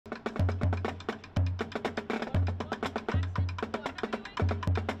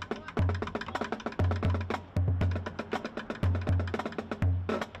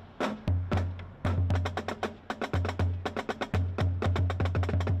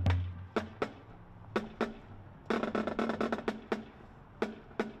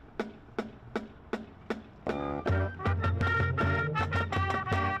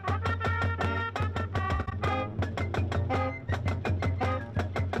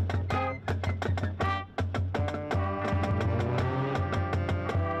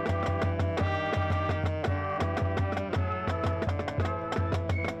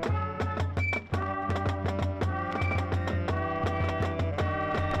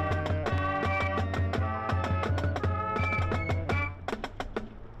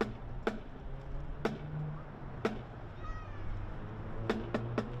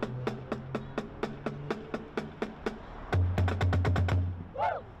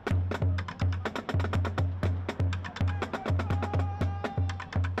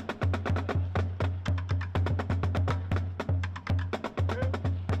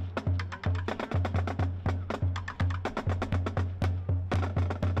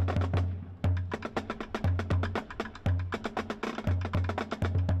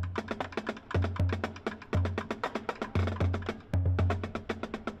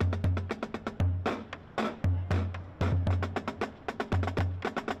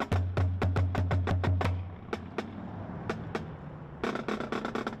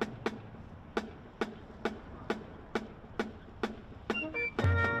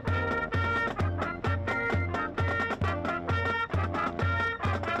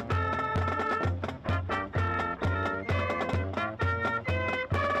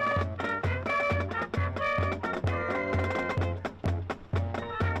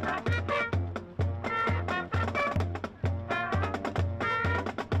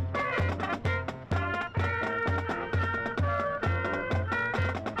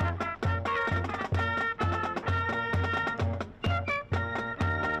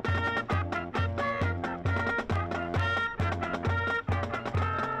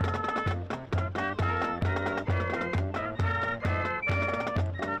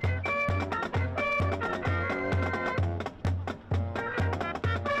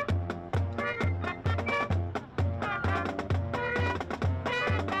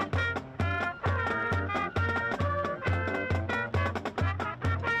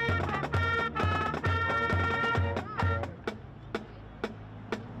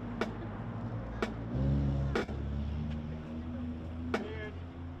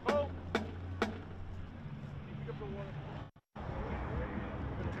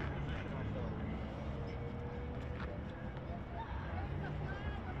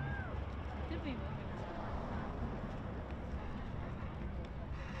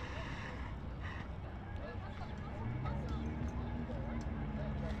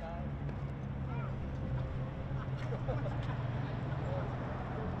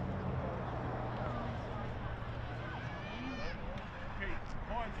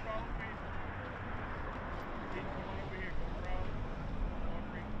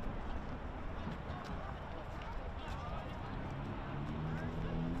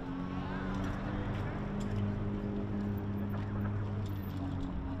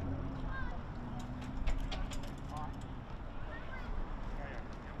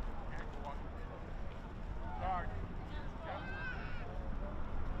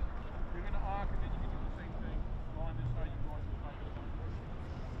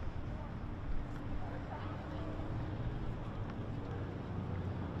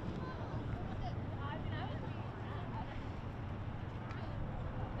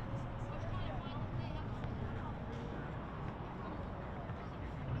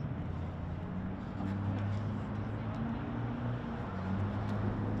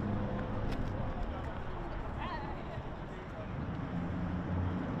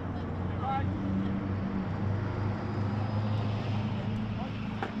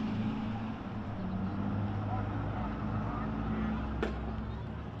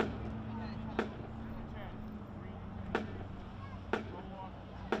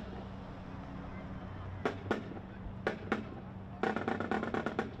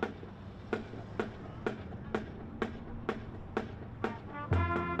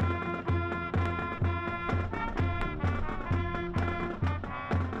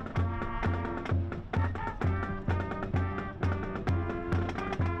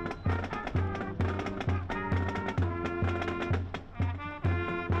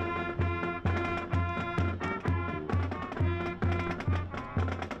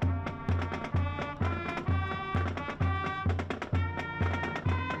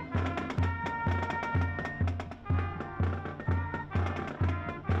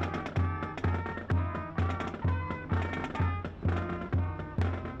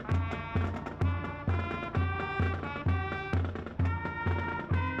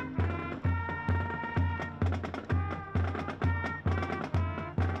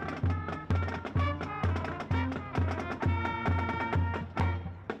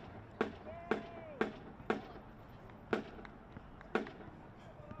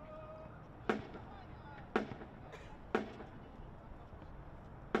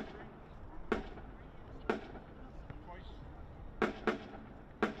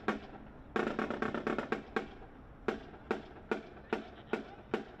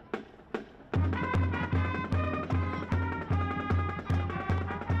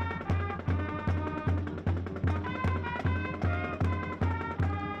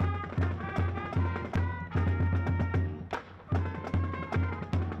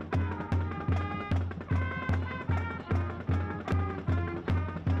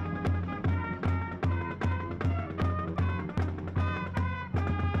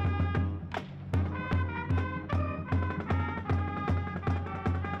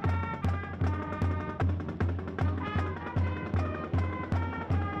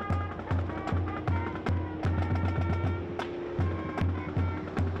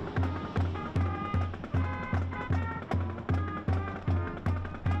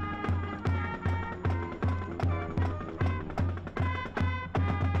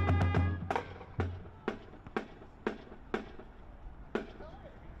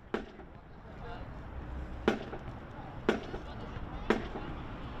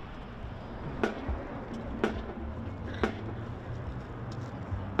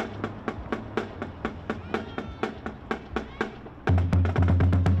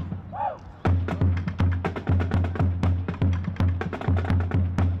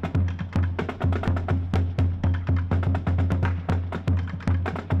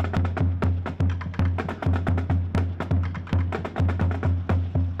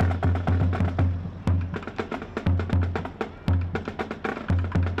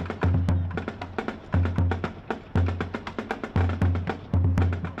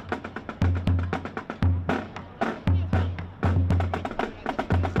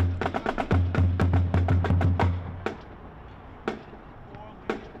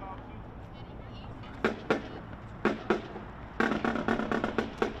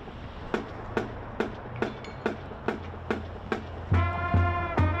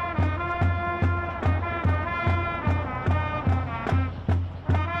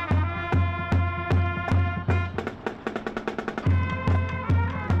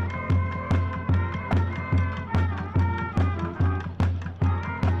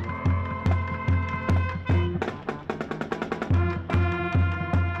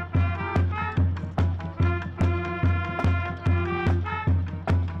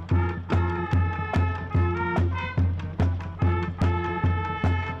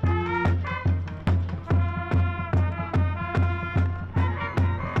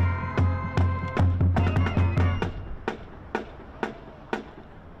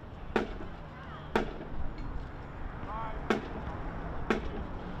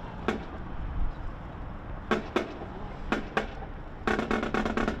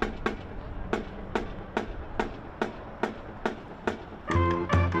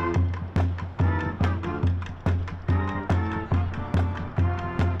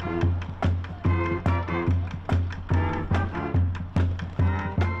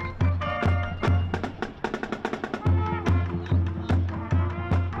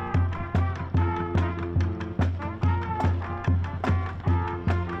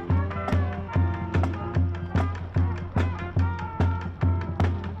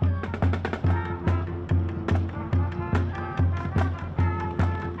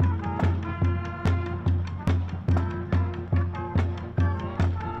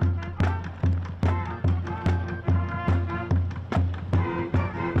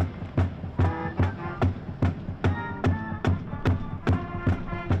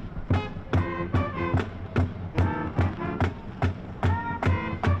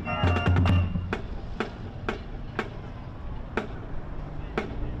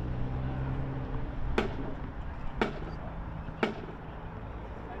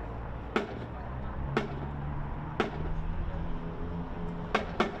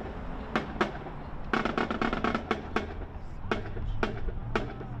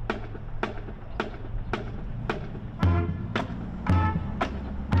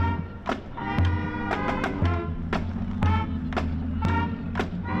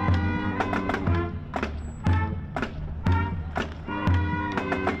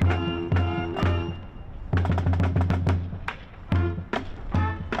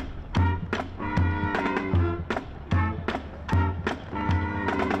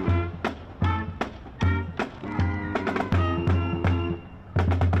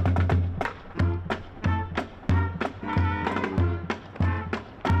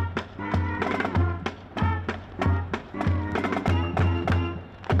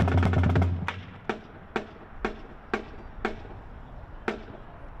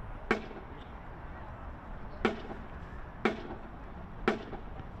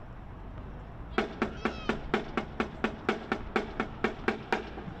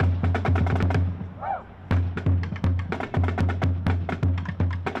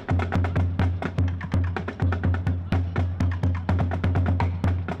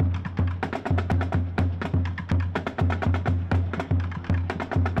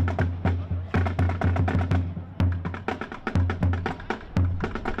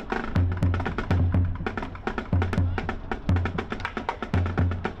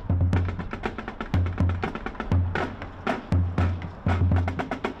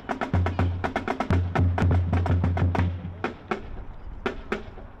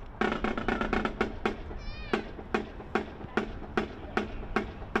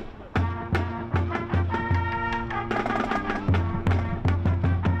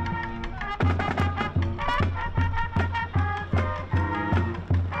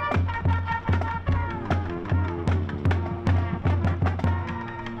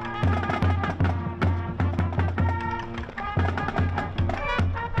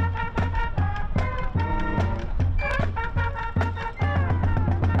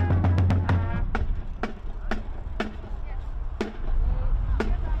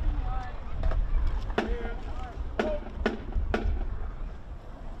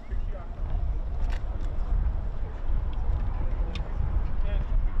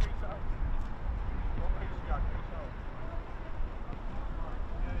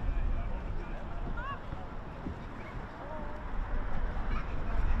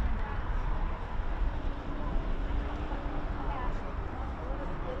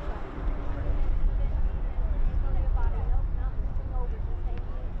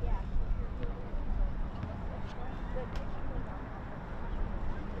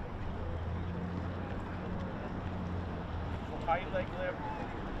high leg lift,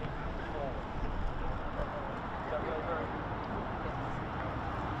 forward. Does that feel good?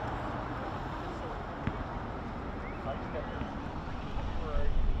 High step.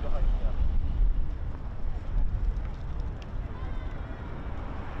 Right, the high step.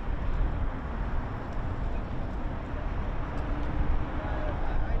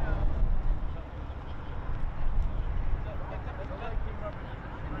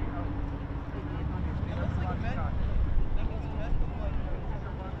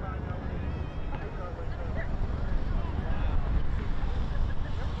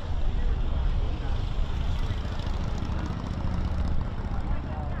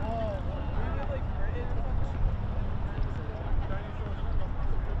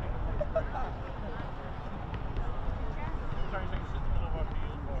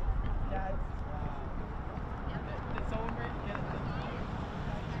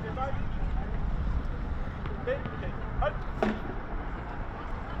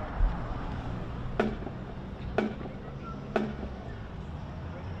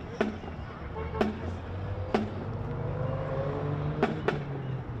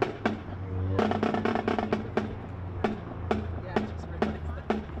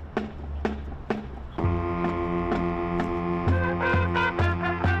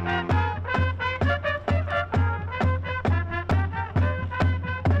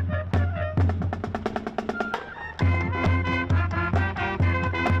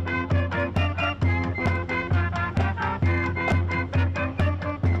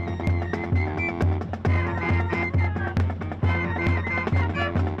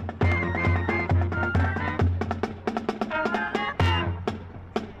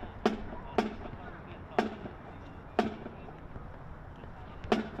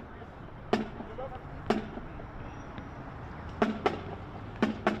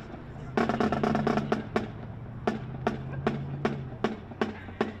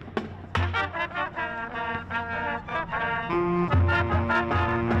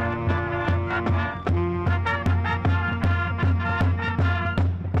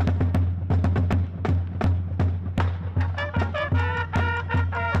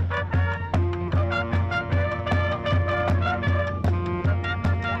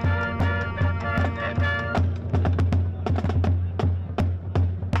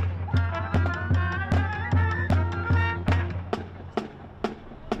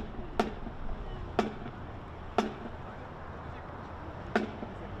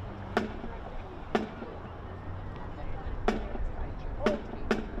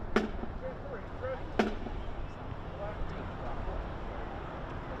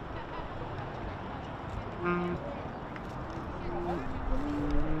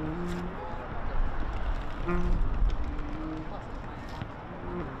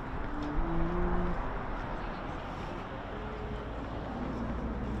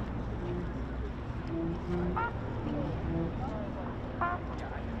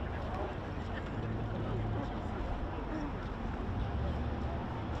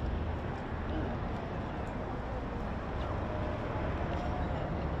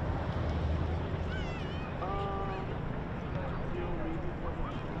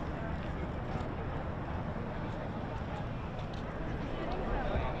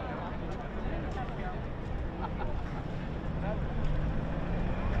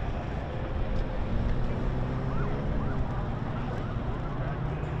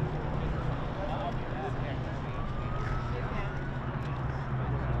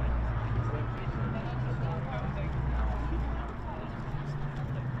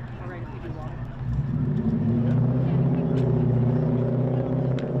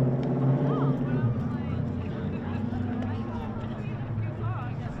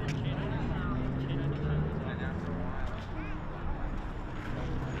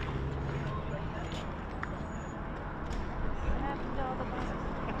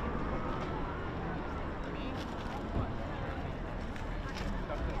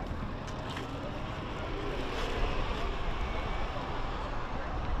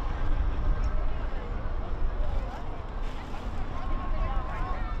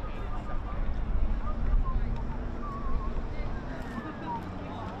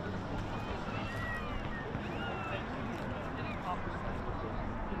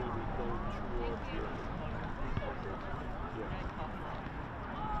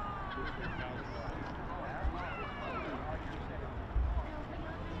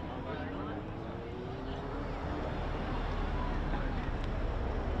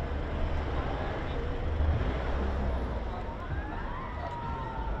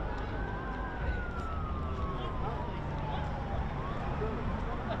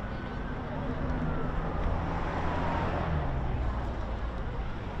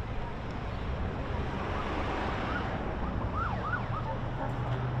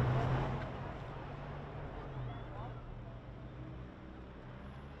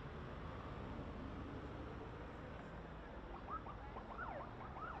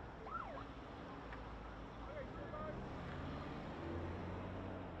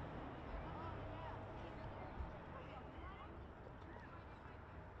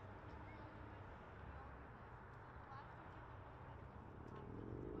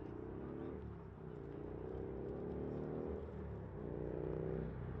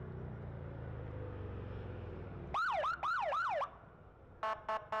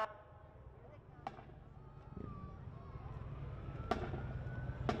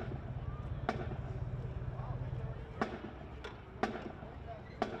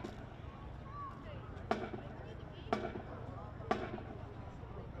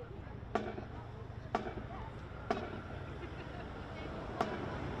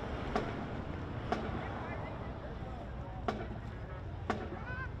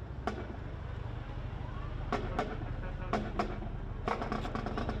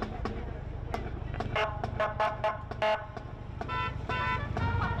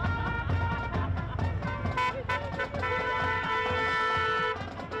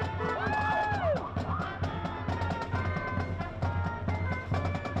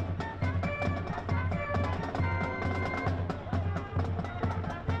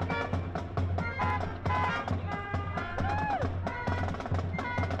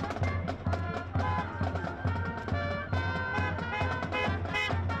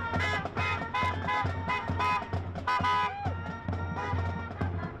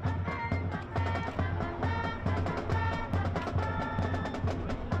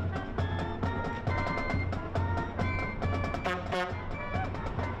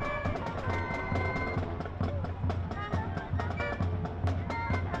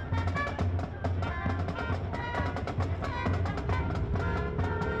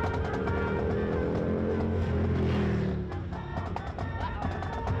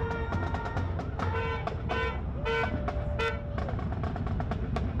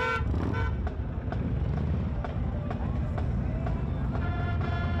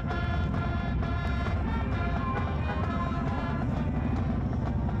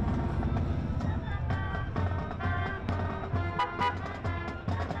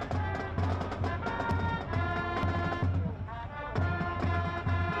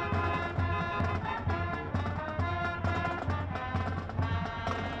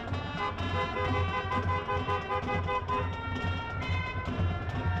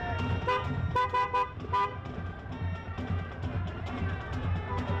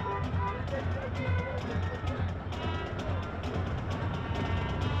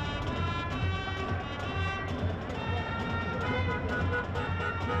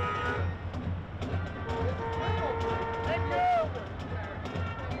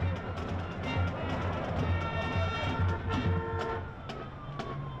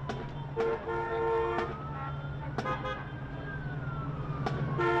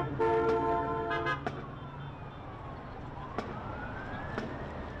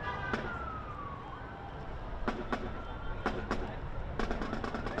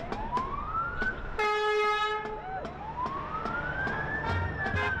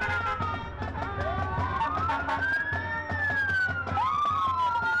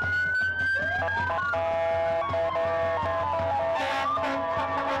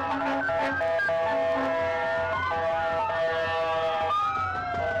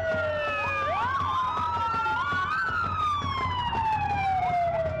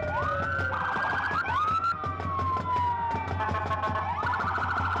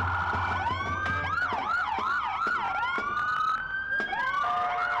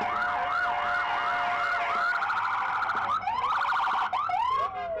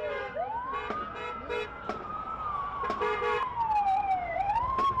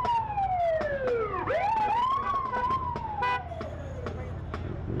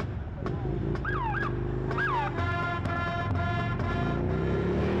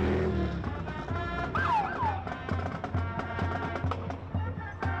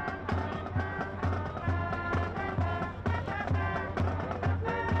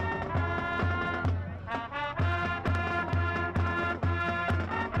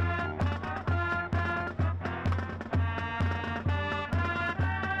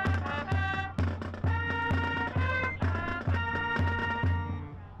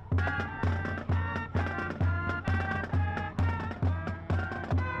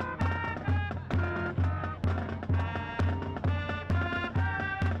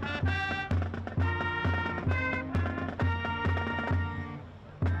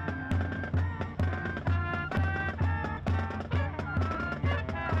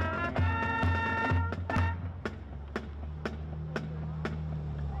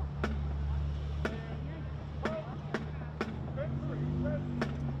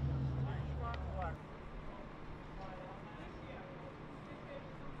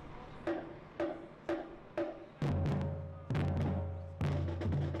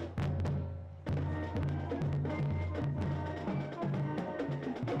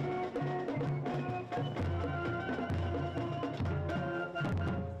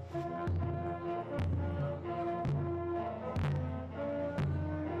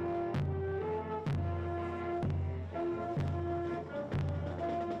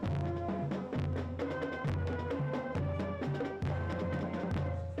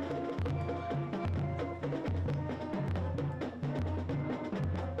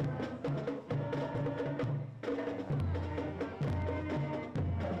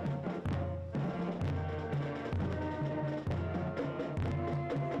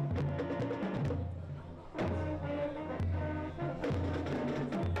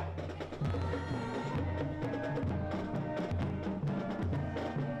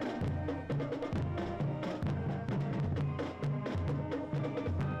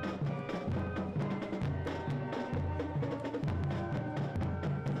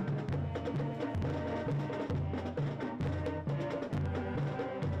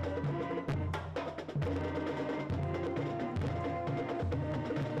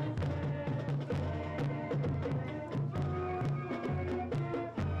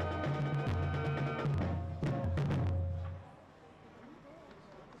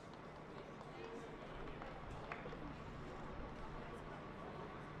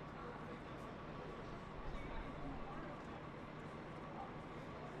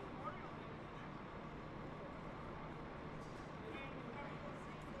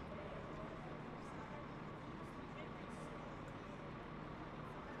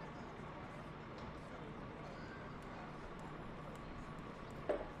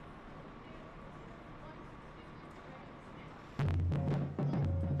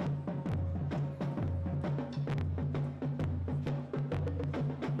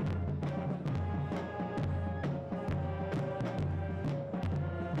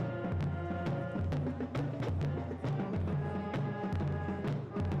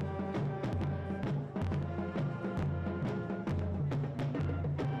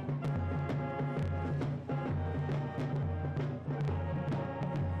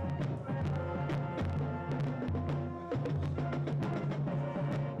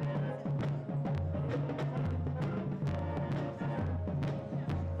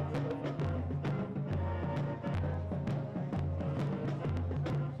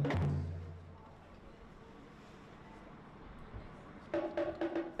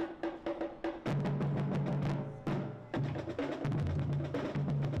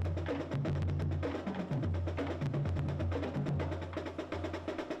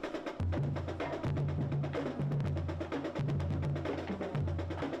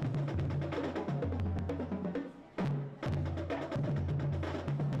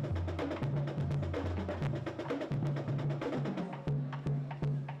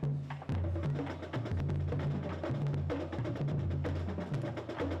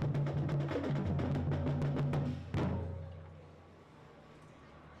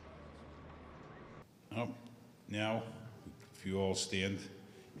 Now, if you all stand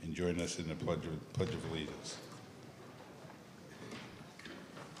and join us in the Pledge of Allegiance.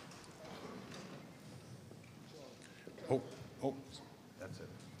 Oh, that's it.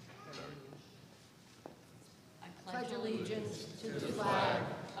 I pledge allegiance to the flag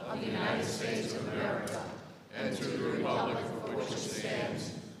of the United States of America and to the republic for which it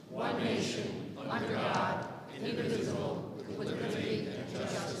stands, one nation, under God, indivisible, with liberty and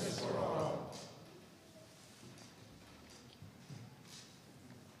justice for all.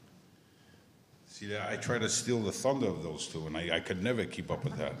 See that? I try to steal the thunder of those two, and I could never keep up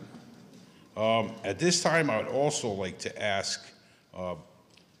with that. At this time, I would also like to ask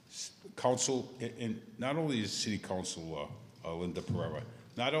Council, and not only is City Council Linda Pereira,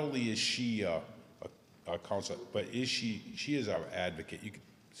 not only is she a council, but she is our advocate. You can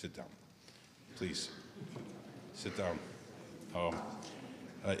sit down, please. Sit down.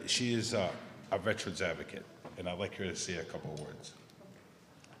 She is a veterans advocate, and I'd like her to say a couple of words.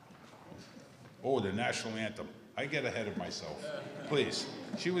 Oh, the national anthem. I get ahead of myself. Please.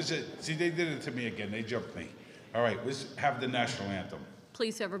 See, they did it to me again. They jumped me. All right, let's have the national anthem.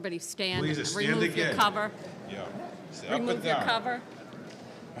 Please, everybody stand. Please, stand remove again. your cover. Yeah. Up Remove and your down. cover.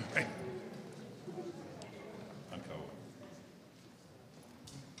 All right. Uncover.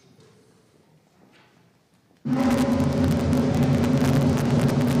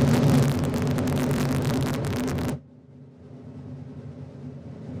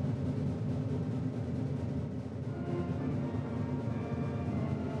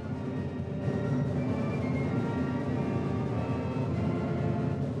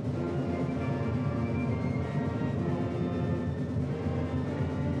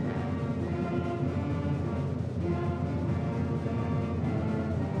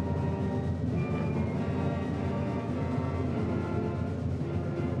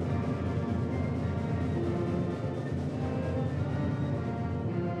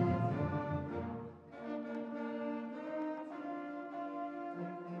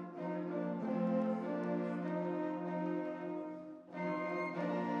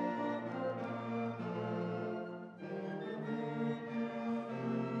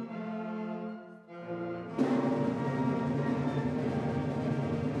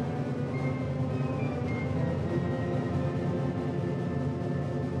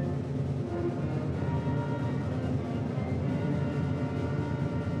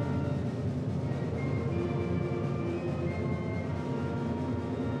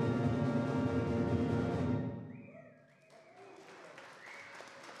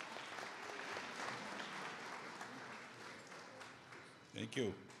 Thank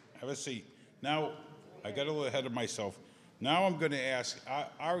you. Have a seat. Now, I got a little ahead of myself. Now I'm going to ask,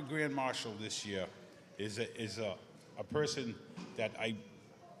 our Grand Marshal this year is a person that I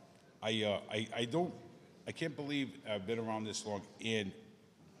can't believe I've been around this long, and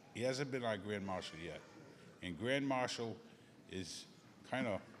he hasn't been our Grand Marshal yet. And Grand Marshal is kind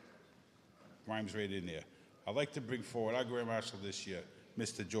of rhymes right in there. I'd like to bring forward our Grand Marshal this year,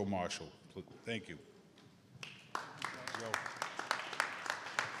 Mr. Joe Marshall. Thank you. Joe.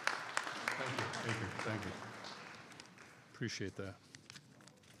 Thank you. Appreciate that.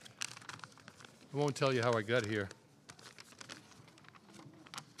 I won't tell you how I got here.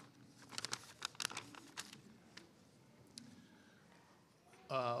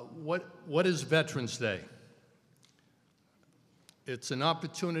 What is Veterans Day? It's an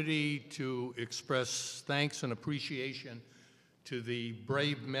opportunity to express thanks and appreciation to the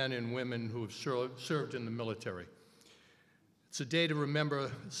brave men and women who have served in the military. It's a day to remember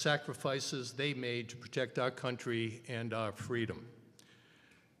sacrifices they made to protect our country and our freedom.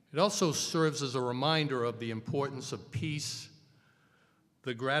 It also serves as a reminder of the importance of peace,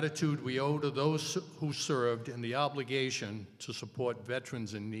 the gratitude we owe to those who served, and the obligation to support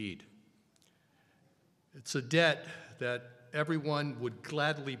veterans in need. It's a debt that everyone would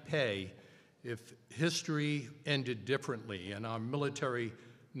gladly pay if history ended differently and our military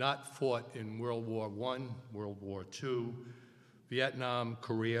not fought in World War I, World War II, Vietnam,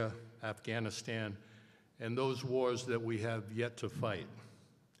 Korea, Afghanistan, and those wars that we have yet to fight.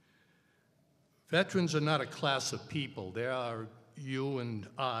 Veterans are not a class of people. They are you and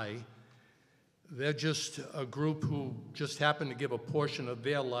I. They're just a group who just happen to give a portion of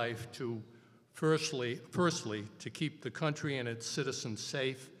their life to, firstly, to keep the country and its citizens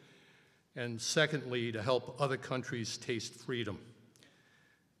safe, and secondly, to help other countries taste freedom.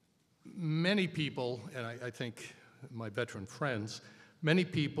 Many people, and I think my veteran friends, many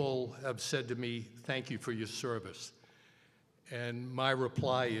people have said to me, thank you for your service. And my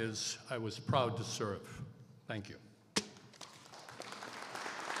reply is, I was proud to serve. Thank you.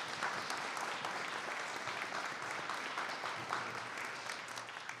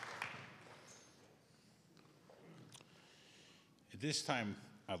 At this time,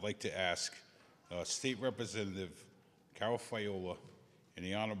 I'd like to ask State Representative Carol Fiola and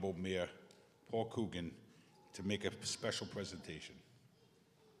the Honorable Mayor Paul Coogan to make a special presentation.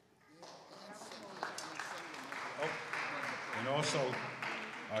 Oh, and also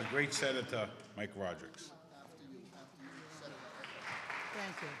our great Senator Mike Rodrigues.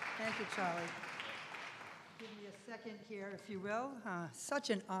 Thank you. Thank you, Charlie. Give me a second here, if you will. Such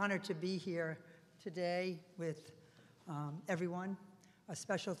an honor to be here today with everyone. A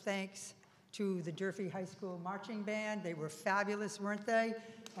special thanks to the Durfee High School Marching Band. They were fabulous, weren't they?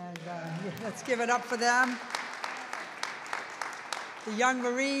 And let's give it up for them. The Young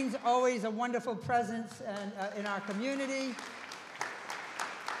Marines, always a wonderful presence in our community.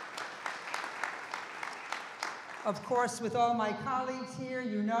 Of course, with all my colleagues here,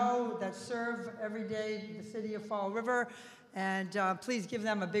 you know, that serve every day the city of Fall River. And please give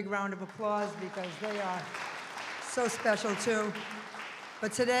them a big round of applause because they are so special too.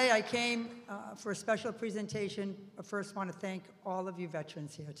 But today I came for a special presentation. I first want to thank all of you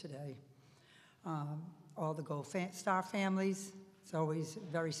veterans here today. All the Gold Star families. It's always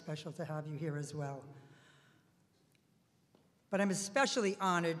very special to have you here as well. But I'm especially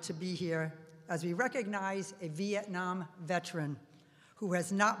honored to be here as we recognize a Vietnam veteran who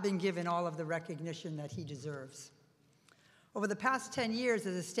has not been given all of the recognition that he deserves. Over the past 10 years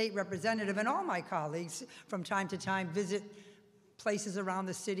as a state representative, and all my colleagues from time to time visit places around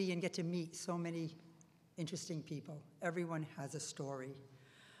the city and get to meet so many interesting people. Everyone has a story.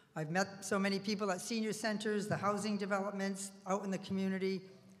 I've met so many people at senior centers, the housing developments, out in the community,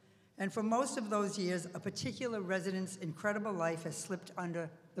 and for most of those years, a particular resident's incredible life has slipped under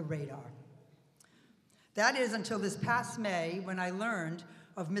the radar. That is until this past May when I learned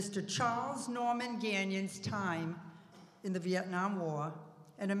of Mr. Charles Norman Gagnon's time in the Vietnam War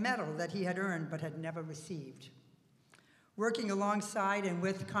and a medal that he had earned but had never received. Working alongside and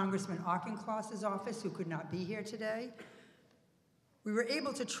with Congressman Auchincloss's office, who could not be here today, we were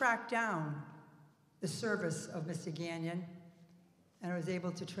able to track down the service of Mr. Gagnon, and I was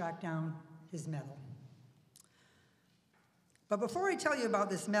able to track down his medal. But before I tell you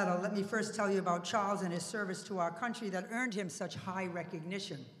about this medal, let me first tell you about Charles and his service to our country that earned him such high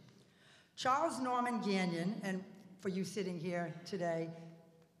recognition. Charles Norman Gagnon, and for you sitting here today,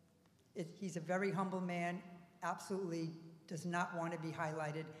 he's a very humble man, absolutely does not want to be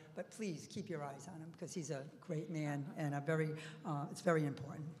highlighted, but please keep your eyes on him because he's a great man and it's very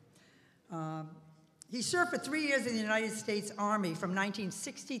important. He served for 3 years in the United States Army from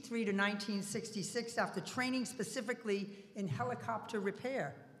 1963 to 1966 after training specifically in helicopter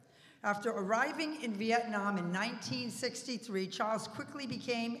repair. After arriving in Vietnam in 1963, Charles quickly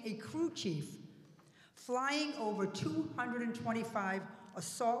became a crew chief, flying over 225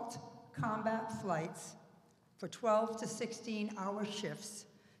 assault combat flights for 12 to 16-hour shifts,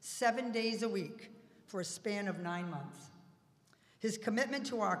 7 days a week, for a span of 9 months. His commitment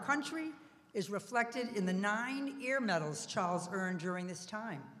to our country is reflected in the 9 air medals Charles earned during this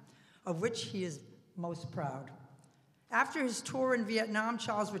time, of which he is most proud. After his tour in Vietnam,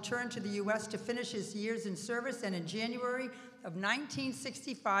 Charles returned to the U.S. to finish his years in service, and in January of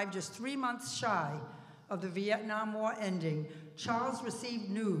 1965, just 3 months shy of the Vietnam War ending, Charles received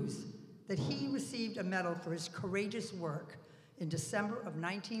news that he received a medal for his courageous work in December of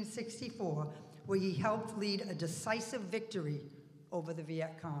 1964, where he helped lead a decisive victory over the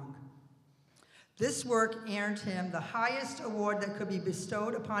Viet Cong. This work earned him the highest award that could be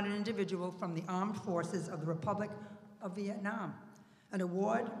bestowed upon an individual from the armed forces of the Republic of Vietnam, an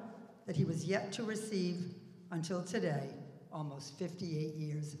award that he was yet to receive until today, almost 58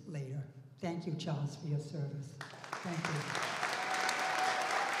 years later. Thank you, Charles, for your service. Thank you.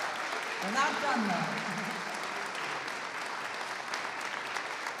 We're not done though.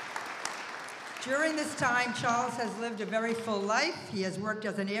 During this time, Charles has lived a very full life. He has worked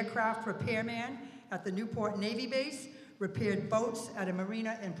as an aircraft repairman at the Newport Navy Base, repaired boats at a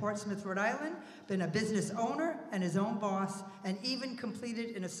marina in Portsmouth, Rhode Island, been a business owner and his own boss, and even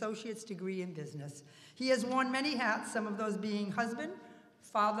completed an associate's degree in business. He has worn many hats, some of those being husband,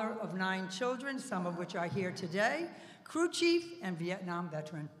 father of 9 children, some of which are here today, crew chief, and Vietnam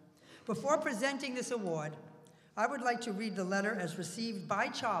veteran. Before presenting this award, I would like to read the letter as received by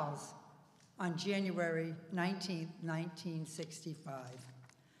Charles on January 19, 1965.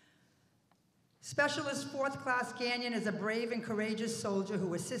 Specialist 4th Class Gagnon is a brave and courageous soldier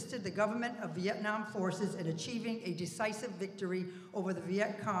who assisted the government of Vietnam forces in achieving a decisive victory over the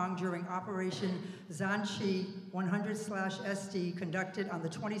Viet Cong during Operation Gian Chi 100/SD conducted on the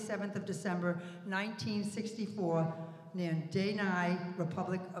 27th of December 1964 near Dai Nai,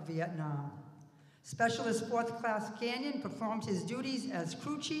 Republic of Vietnam. Specialist 4th Class Gagnon performed his duties as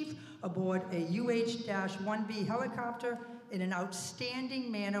crew chief aboard a UH-1B helicopter in an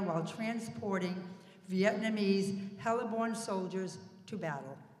outstanding manner while transporting Vietnamese heliborne soldiers to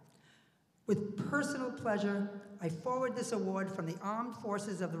battle. With personal pleasure, I forward this award from the Armed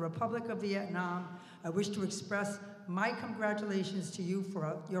Forces of the Republic of Vietnam. I wish to express my congratulations to you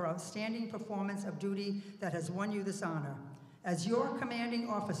for your outstanding performance of duty that has won you this honor. As your commanding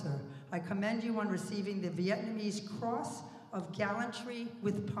officer, I commend you on receiving the Vietnamese Cross of Gallantry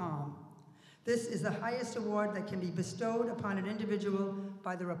with Palm. This is the highest award that can be bestowed upon an individual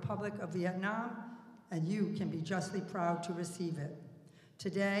by the Republic of Vietnam, and you can be justly proud to receive it.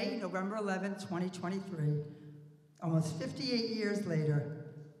 Today, November 11th, 2023, almost 58 years later,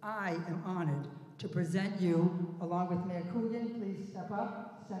 I am honored to present you, along with Mayor Coogan, please step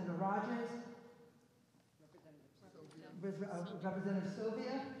up, Senator Rogers, Representative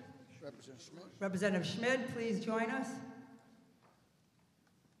Sylvia, Representative Schmidt, please join us.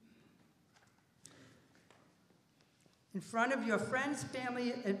 In front of your friends,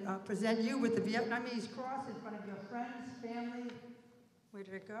 family, present you with the Vietnamese Cross in front of your friends, family. Where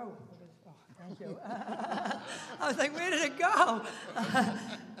did it go? Oh, thank you. I was like, where did it go?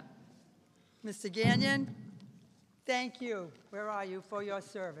 Mr. Gagnon, thank you. Where are you for your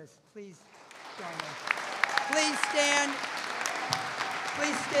service? Please join us. Please stand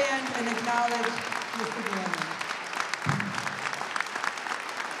and acknowledge Mr. Gagnon.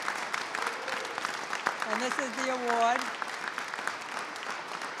 And this is the award.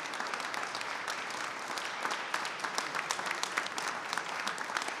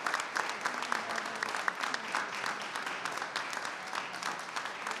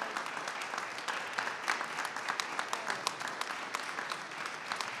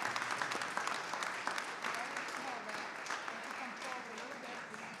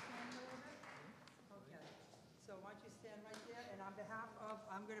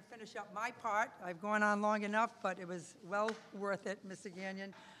 I'm going to finish up my part. I've gone on long enough, but it was well worth it, Mr.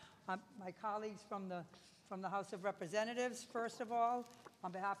 Gagnon. My colleagues from the House of Representatives, first of all,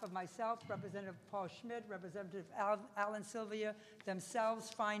 on behalf of myself, Representative Paul Schmidt, Representative Alan Sylvia, themselves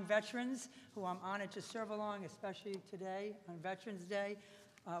fine veterans who I'm honored to serve along, especially today on Veterans Day.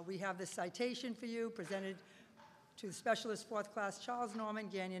 We have this citation for you presented to Specialist 4th Class Charles Norman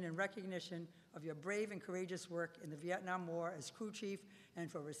Gagnon in recognition of your brave and courageous work in the Vietnam War as crew chief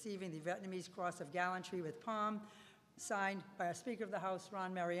and for receiving the Vietnamese Cross of Gallantry with Palm, signed by our Speaker of the House,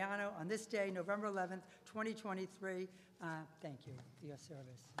 Ron Mariano, on this day, November 11th, 2023. Thank you for your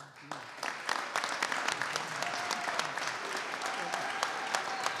service.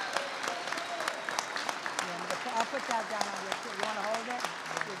 I'll put that down on your, you want to hold it?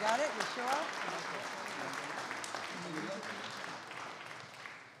 You got it? You sure?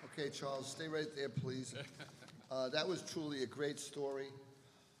 Okay, Charles, stay right there, please. That was truly a great story,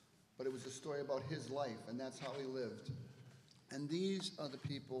 but it was a story about his life, and that's how he lived. And these are the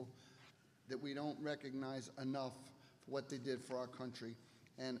people that we don't recognize enough for what they did for our country.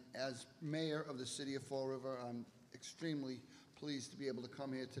 And as mayor of the city of Fall River, I'm extremely pleased to be able to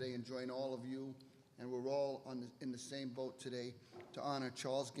come here today and join all of you, and we're all in the same boat today to honor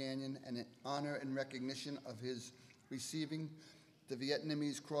Charles Gagnon and in honor and recognition of his receiving the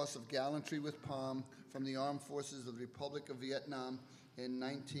Vietnamese Cross of Gallantry with Palm from the Armed Forces of the Republic of Vietnam in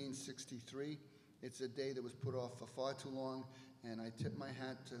 1963. It's a day that was put off for far too long, and I tip my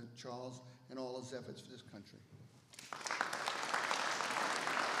hat to Charles and all his efforts for this country.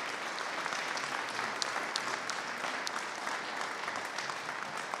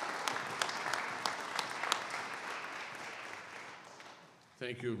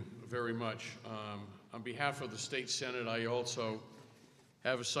 Thank you very much. On behalf of the State Senate, I also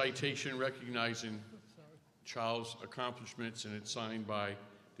have a citation recognizing Charles' accomplishments, and it's signed by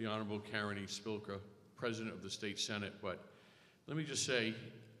the Honorable Karen E. Spilka, President of the State Senate. But let me just say,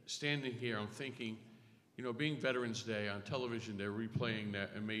 standing here, I'm thinking, you know, being Veterans Day, on television, they're replaying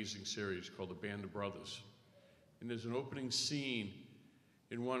that amazing series called The Band of Brothers. And there's an opening scene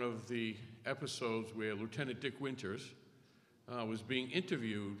in one of the episodes where Lieutenant Dick Winters was being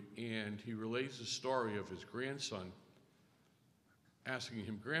interviewed, and he relays the story of his grandson asking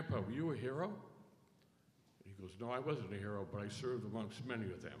him, "Grandpa, were you a hero?" He goes, "No, I wasn't a hero, but I served amongst many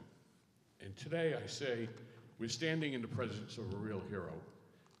of them." And today I say, we're standing in the presence of a real hero.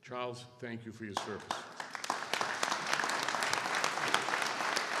 Charles, thank you for your service.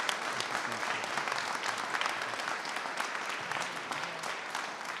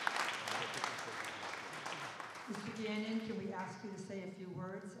 Mr. Gagnon, can we ask you to say a few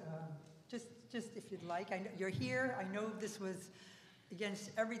words? Just if you'd like. I know you're here. I know this was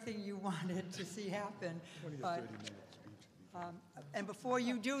against everything you wanted to see happen. But, and before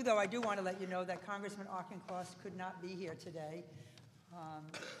you do, though, I do want to let you know that Congressman Auchincloss could not be here today.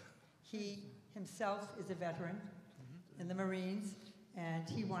 He himself is a veteran in the Marines, and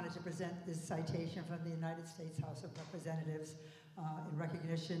he wanted to present this citation from the United States House of Representatives in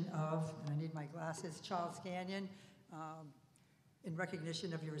recognition of, and I need my glasses, Charles Gagnon, in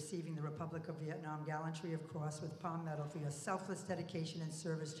recognition of your receiving the Republic of Vietnam Gallantry of Cross with Palm Medal for your selfless dedication and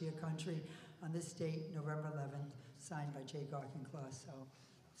service to your country on this date, November 11th, signed by Jake Auchincloss. So,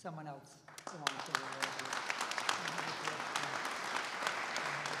 someone else belongs to the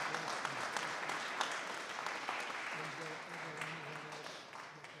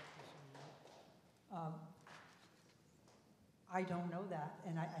I don't know that,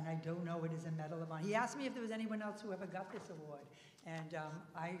 and I don't know it is a Medal of Honor. He asked me if there was anyone else who ever got this award, and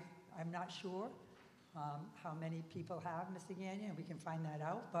I'm not sure how many people have, Mr. Gagnon, and we can find that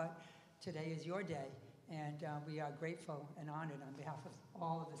out, but today is your day, and we are grateful and honored on behalf of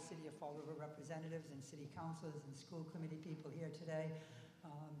all of the City of Fall River representatives and city councilors and school committee people here today.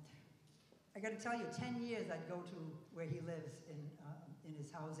 I got to tell you, 10 years I'd go to where he lives in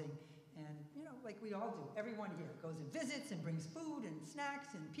his housing, and, you know, like we all do, everyone here goes and visits and brings food and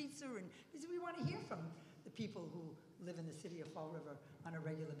snacks and pizza, and because we want to hear from the people who live in the city of Fall River on a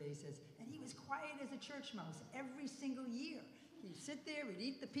regular basis. And he was quiet as a church mouse every single year. He'd sit there, he'd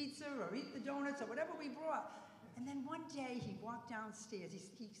eat the pizza or eat the donuts or whatever we brought. And then one day he walked downstairs.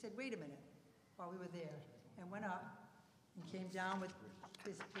 He said, wait a minute, while we were there, and went up and came down with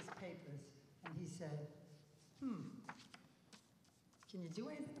his papers. And he said, can you do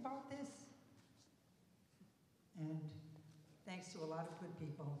anything about this? And thanks to a lot of good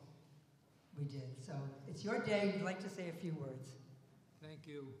people, we did. So it's your day. We'd like to say a few words. Thank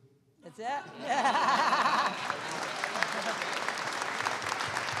you. That's it?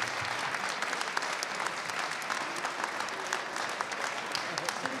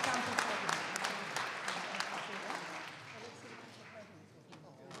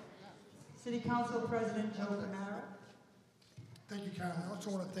 City Council President Joe Camara. Thank you, Carolyn. I also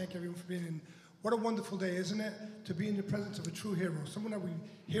want to thank everyone for being in. What a wonderful day, isn't it? To be in the presence of a true hero, someone that we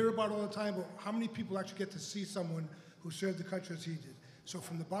hear about all the time, but how many people actually get to see someone who served the country as he did? So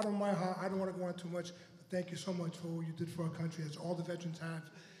from the bottom of my heart, I don't want to go on too much, but thank you so much for what you did for our country, as all the veterans have,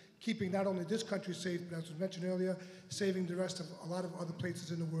 keeping not only this country safe, but as was mentioned earlier, saving the rest of a lot of other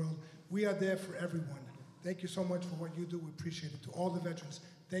places in the world. We are there for everyone. Thank you so much for what you do. We appreciate it. To all the veterans,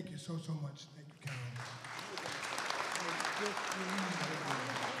 thank you so, so much. Thank you, Carolyn.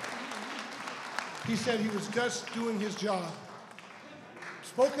 He said he was just doing his job.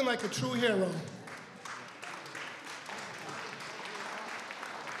 Spoken like a true hero.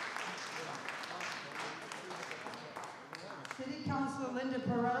 City Councilor Linda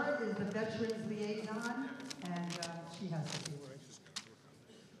Pereira is the Veterans Liaison, and she has a few words.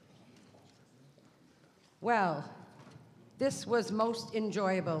 Well, this was most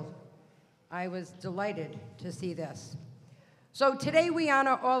enjoyable. I was delighted to see this. So today we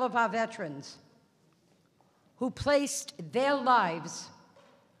honor all of our veterans who placed their lives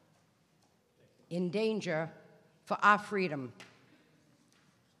in danger for our freedom.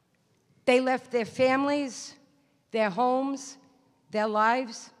 They left their families, their homes, their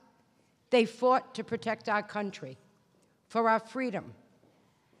lives. They fought to protect our country, for our freedom,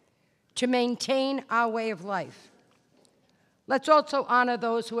 to maintain our way of life. Let's also honor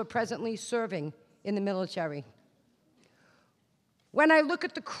those who are presently serving in the military. When I look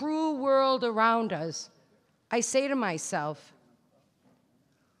at the cruel world around us, I say to myself,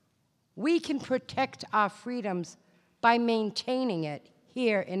 we can protect our freedoms by maintaining it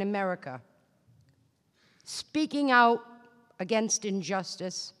here in America, speaking out against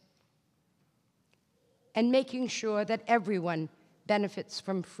injustice, and making sure that everyone benefits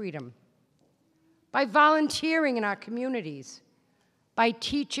from freedom, by volunteering in our communities, by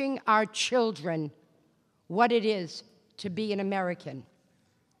teaching our children what it is to be an American.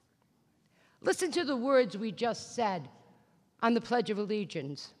 Listen to the words we just said on the Pledge of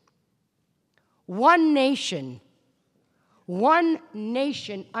Allegiance. One nation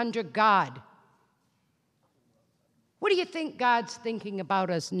under God. What do you think God's thinking about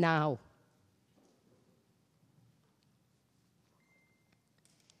us now?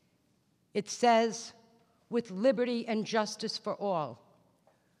 It says, with liberty and justice for all.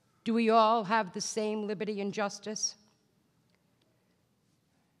 Do we all have the same liberty and justice?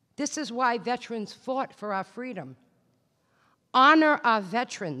 This is why veterans fought for our freedom. Honor our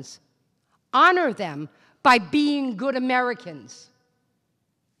veterans. Honor them by being good Americans.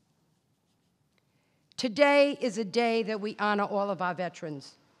 Today is a day that we honor all of our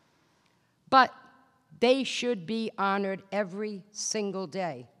veterans, but they should be honored every single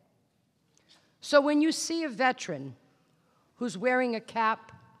day. So when you see a veteran who's wearing a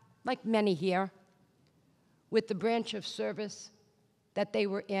cap, like many here, with the branch of service that they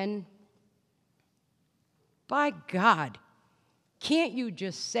were in, by God, can't you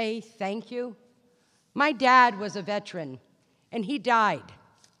just say thank you? My dad was a veteran, and he died,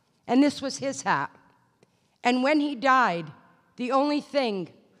 and this was his hat. And when he died, the only thing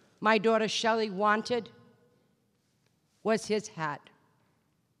my daughter Shelley wanted was his hat.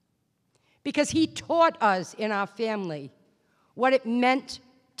 Because he taught us in our family what it meant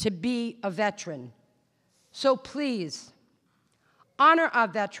to be a veteran. So please, honor our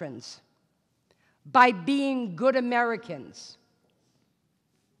veterans by being good Americans.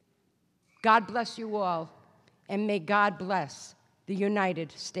 God bless you all, and may God bless the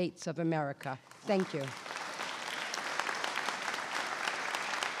United States of America. Thank you.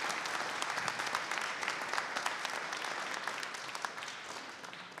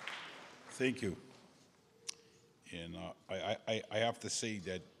 Thank you. And I have to say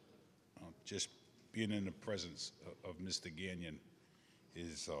that just being in the presence of Mr. Gagnon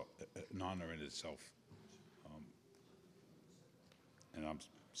is an honor in itself. And I'm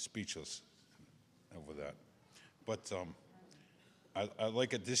speechless over that. But I'd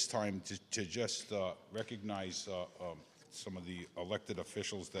like at this time to just recognize some of the elected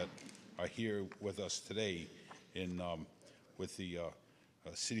officials that are here with us today, with the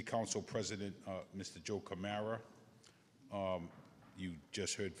City Council President, Mr. Joe Camara. You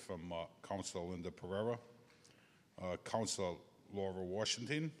just heard from Councilor Linda Pereira, Councilor Laura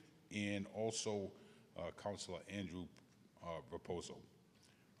Washington, and also Councilor Andrew Raposo.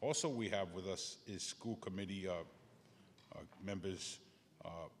 Also we have with us is school committee members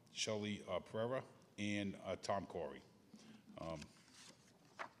Shelley Pereira and Tom Corey.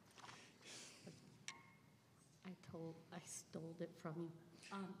 I stole it from you.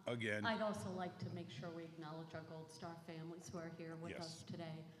 Again. I'd also like to make sure we acknowledge our Gold Star families who are here with Yes. us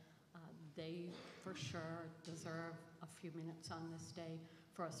today. They, for sure, deserve a few minutes on this day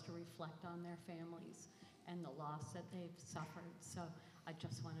for us to reflect on their families and the loss that they've suffered. So I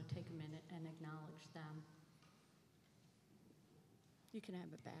just want to take a minute and acknowledge them. You can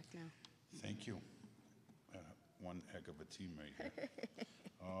have it back now. Thank you. One heck of a team right here.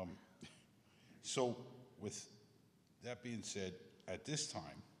 So with that being said, at this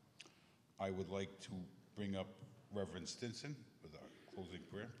time, I would like to bring up Reverend Stinson with our closing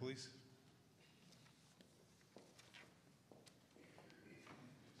prayer, please.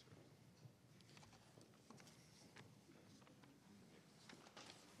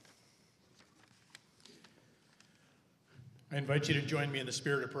 I invite you to join me in the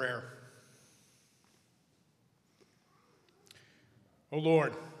spirit of prayer. O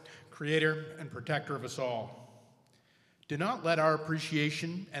Lord, creator and protector of us all, do not let our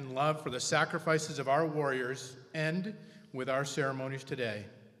appreciation and love for the sacrifices of our warriors end with our ceremonies today.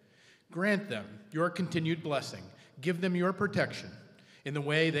 Grant them your continued blessing. Give them your protection in the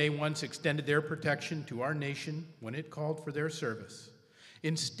way they once extended their protection to our nation when it called for their service.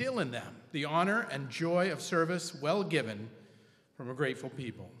 Instill in them the honor and joy of service well given from a grateful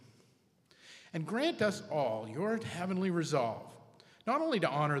people. And grant us all your heavenly resolve, not only to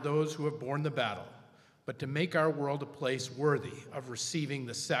honor those who have borne the battle, but to make our world a place worthy of receiving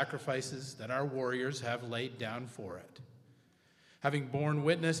the sacrifices that our warriors have laid down for it. Having borne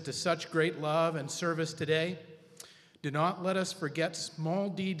witness to such great love and service today, do not let us forget small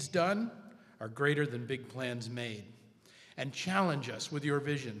deeds done are greater than big plans made. And challenge us with your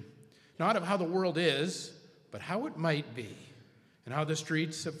vision, not of how the world is, but how it might be, and how the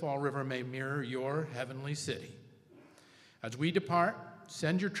streets of Fall River may mirror your heavenly city. As we depart,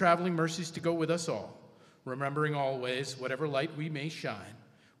 send your traveling mercies to go with us all, remembering always whatever light we may shine,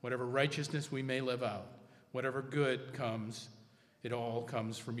 whatever righteousness we may live out, whatever good comes, it all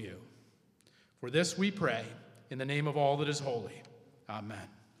comes from you. For this we pray in the name of all that is holy. Amen.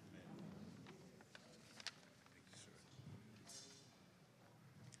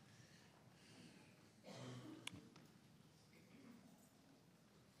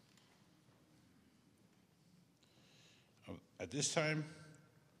 At this time,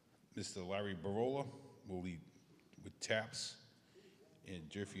 Mr. Larry Barola will lead with taps and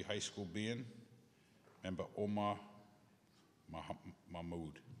Durfee High School Band, member Omar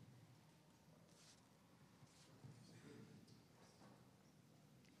Mahmoud.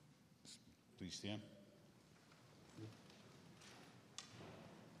 Please stand.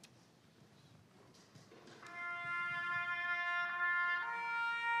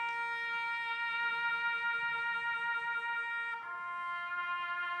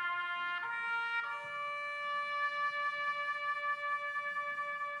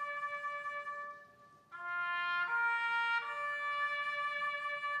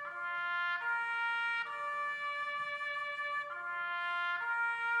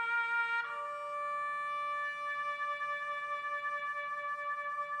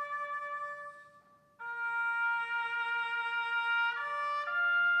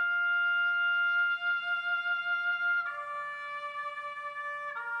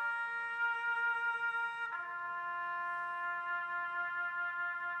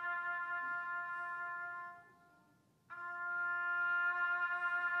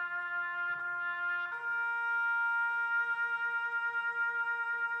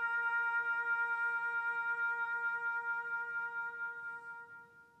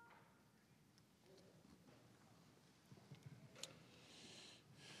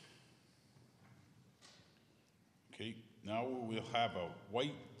 Now we'll have a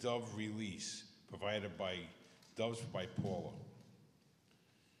white dove release provided by Doves by Paula.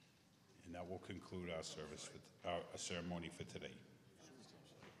 And that will conclude our service, for our ceremony for today.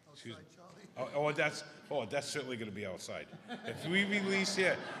 Excuse me. That's certainly going to be outside. If we release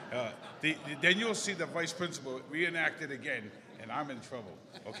here, then you'll see the vice principal reenacted again, and I'm in trouble.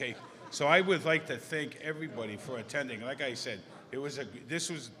 Okay. So I would like to thank everybody for attending. Like I said, this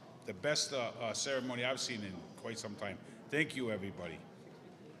was the best ceremony I've seen in quite some time. Thank you, everybody.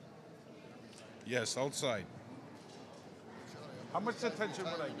 Yes, outside. How much attention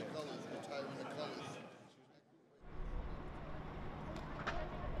would I get? Colors, retiring the colors.